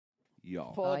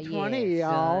y'all. 420, yeah,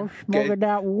 y'all. son. Smoking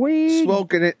that weed.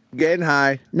 Smoking it, getting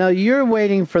high. Now, you're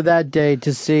waiting for that day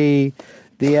to see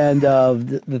the end of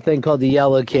the thing called the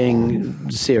Yellow King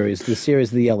series, the series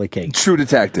of the Yellow King. True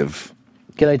Detective.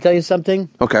 Can I tell you something?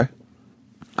 Okay.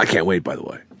 I can't wait, by the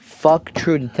way. Fuck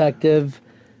True Detective.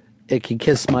 It can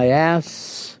kiss my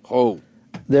ass. Oh.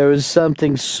 There is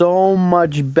something so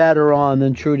much better on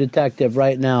than True Detective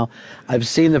right now. I've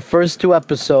seen the first 2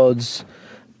 episodes,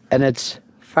 and it's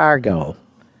Fargo,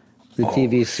 the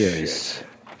TV series. Shit.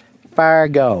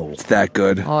 Fargo. It's that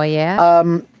good. Oh, yeah?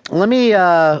 Let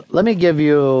me give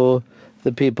you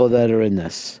the people that are in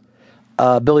this.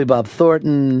 Billy Bob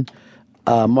Thornton,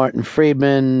 Martin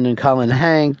Friedman, and Colin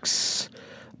Hanks,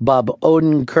 Bob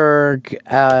Odenkirk,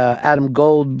 Adam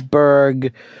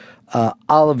Goldberg,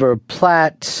 Oliver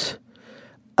Platt,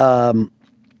 Alison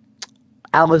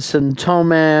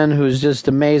Toman, who's just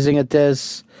amazing at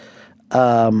this.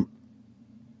 And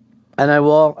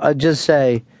I'll just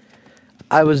say,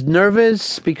 I was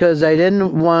nervous because I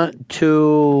didn't want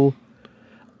to.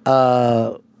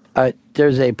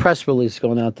 There's a press release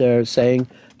going out there saying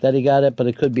that he got it, but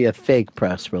it could be a fake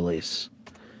press release.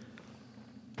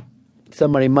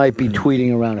 Somebody might be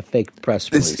tweeting around a fake press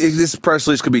release. This press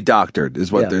release could be doctored, is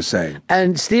what they're saying.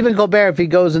 And Stephen Colbert, if he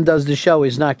goes and does the show,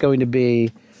 he's not going to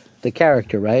be the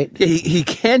character, right? Yeah, he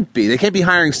can't be. They can't be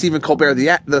hiring Stephen Colbert.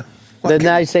 Then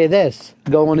I say this: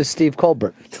 go on to Steve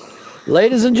Colbert.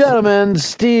 Ladies and gentlemen,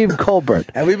 Steve Colbert.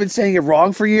 Have we been saying it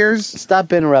wrong for years?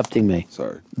 Stop interrupting me.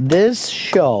 Sorry. This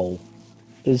show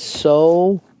is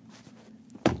so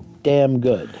damn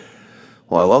good.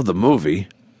 Well, I love the movie.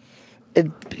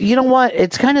 You know what?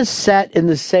 It's kind of set in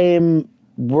the same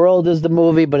world as the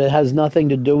movie, but it has nothing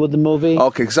to do with the movie.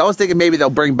 Okay, because I was thinking maybe they'll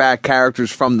bring back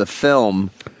characters from the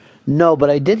film. No, but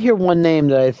I did hear one name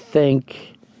that I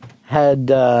think had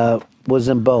was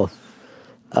in both.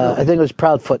 I think it was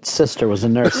Proudfoot's sister was a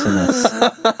nurse in this.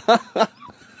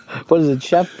 What is it,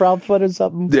 Chef Proudfoot or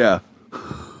something? Yeah.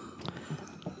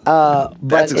 But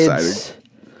That's exciting. It's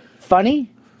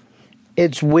funny.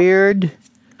 It's weird.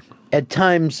 At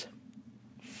times,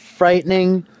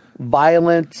 frightening,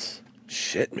 violent.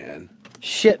 Shit, man.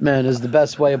 Shit, man, is the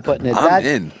best way of putting it. I'm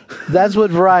in. That's what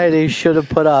Variety should have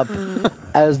put up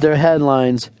as their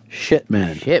headlines. Shit,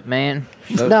 man. Shit, man.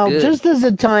 So Now, good. just as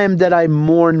a time that I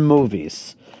mourn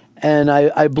movies, and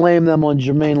I blame them on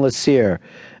Jermaine Lassier,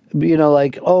 you know,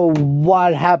 like, oh,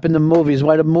 what happened to movies?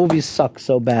 Why do movies suck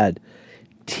so bad?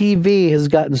 TV has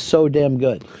gotten so damn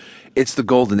good. It's the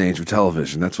golden age of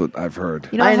television. That's what I've heard.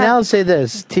 You know, I now say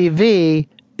this. TV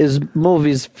is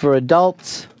movies for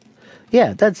adults.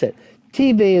 Yeah, that's it.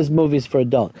 TV is movies for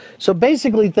adults. So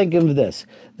basically think of this.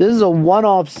 This is a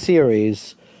one-off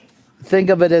series. Think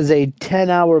of it as a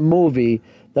 10-hour movie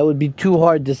that would be too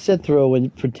hard to sit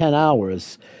through for 10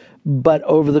 hours. But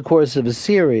over the course of a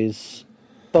series,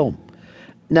 boom.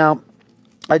 Now,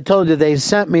 I told you they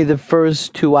sent me the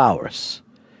first 2 hours.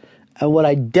 And what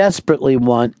I desperately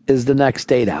want is the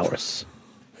next 8 hours.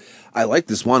 I like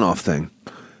this one-off thing.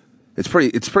 It's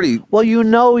pretty. Well, you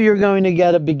know you're going to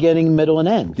get a beginning, middle, and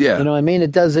end. Yeah. You know what I mean?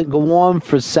 It doesn't go on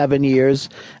for 7 years.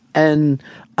 And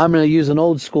I'm going to use an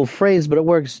old school phrase, but it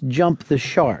works, jump the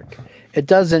shark. It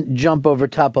doesn't jump over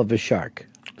top of a shark.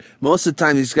 Most of the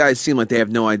time, these guys seem like they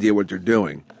have no idea what they're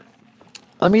doing.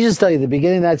 Let me just tell you, the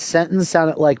beginning of that sentence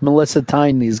sounded like Melissa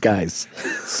Tyne, these guys.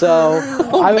 So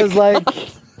I was like,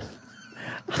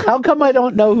 how come I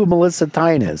don't know who Melissa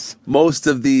Tyne is? Most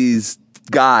of these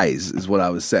guys is what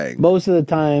I was saying. Most of the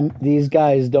time, these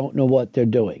guys don't know what they're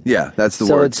doing. Yeah, that's the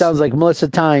So word. it sounds like Melissa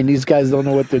Tyne, these guys don't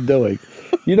know what they're doing.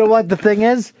 You know what the thing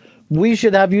is? We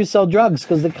should have you sell drugs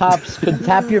because the cops could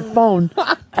tap your phone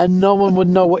and no one would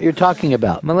know what you're talking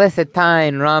about. Melissa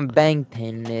Tyne, Ron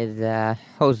Bennington is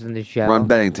hosting the show. Ron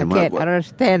Bennington, I what? don't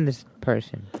understand this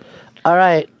person. All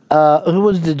right. Who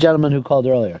was the gentleman who called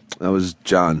earlier? That was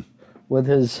John. With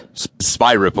his...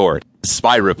 Spy report.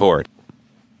 Spy report.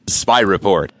 Spy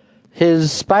report.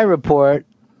 His spy report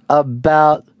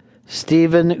about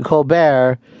Stephen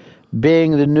Colbert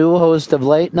being the new host of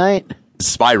Late Night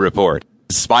Spy report.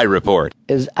 Spy report.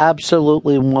 is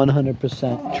absolutely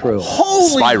 100% true.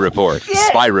 Spy report.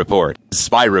 Spy report.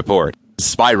 Spy report.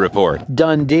 Spy report.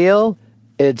 Done deal.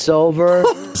 It's over.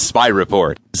 Spy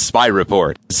report. Spy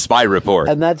report. Spy report.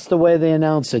 And that's the way they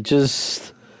announce it.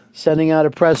 Just sending out a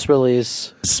press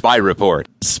release. Spy report.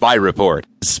 Spy report.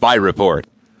 Spy report.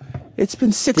 It's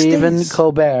been 6 Stephen days.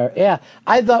 Colbert. Yeah.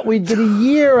 I thought we did a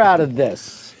year out of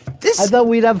this. I thought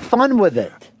we'd have fun with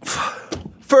it.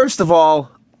 First of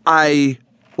all, I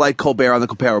like Colbert on the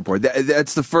Colbert Report.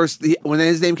 That's the first. When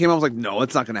his name came out, I was like, no,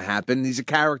 it's not going to happen. He's a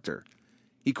character.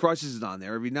 He crushes it on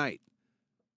there every night.